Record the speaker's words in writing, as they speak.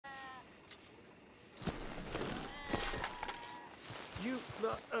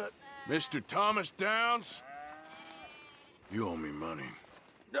Mr. Thomas Downs? You owe me money.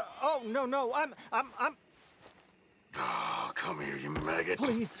 Oh, no, I'm... Oh, come here, you maggot.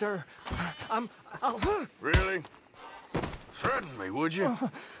 Please, sir. I'll... Really? Threaten me, would you?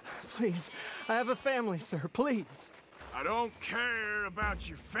 Please, I have a family, sir, please. I don't care about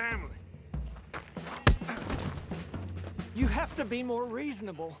your family. You have to be more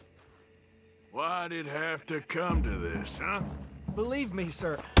reasonable. Why'd it have to come to this, huh? Believe me,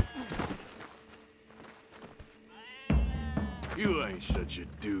 sir. You ain't such a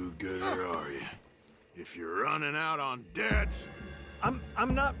do-gooder, are you? If you're running out on debts... I'm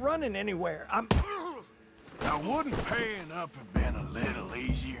not running anywhere. Now, wouldn't paying up have been a little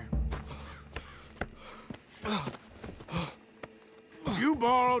easier? You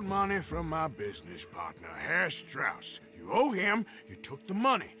borrowed money from my business partner, Herr Strauss. You owe him, you took the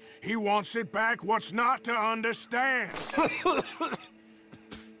money. He wants it back, what's not to understand?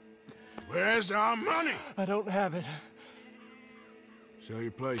 Where's our money? I don't have it. Sell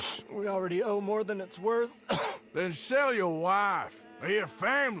your place. We already owe more than it's worth. Then sell your wife, or your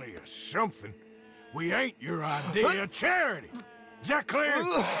family, or something. We ain't your idea of charity. Is that clear?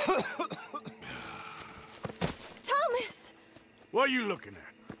 Thomas! What are you looking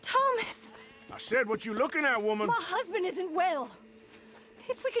at? Thomas! I said what you looking at, woman. My husband isn't well.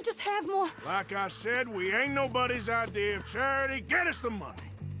 If we could just have more... Like I said, we ain't nobody's idea of charity. Get us the money.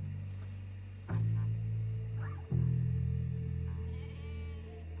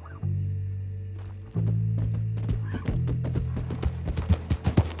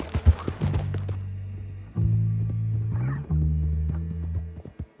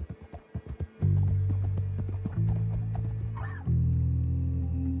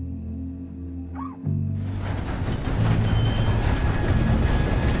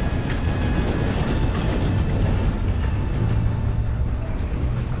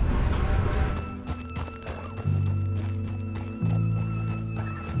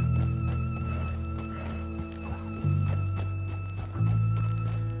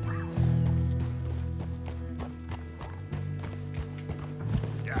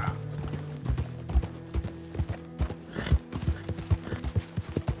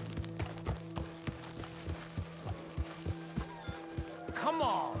 Come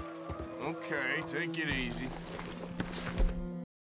on. Okay, take it easy.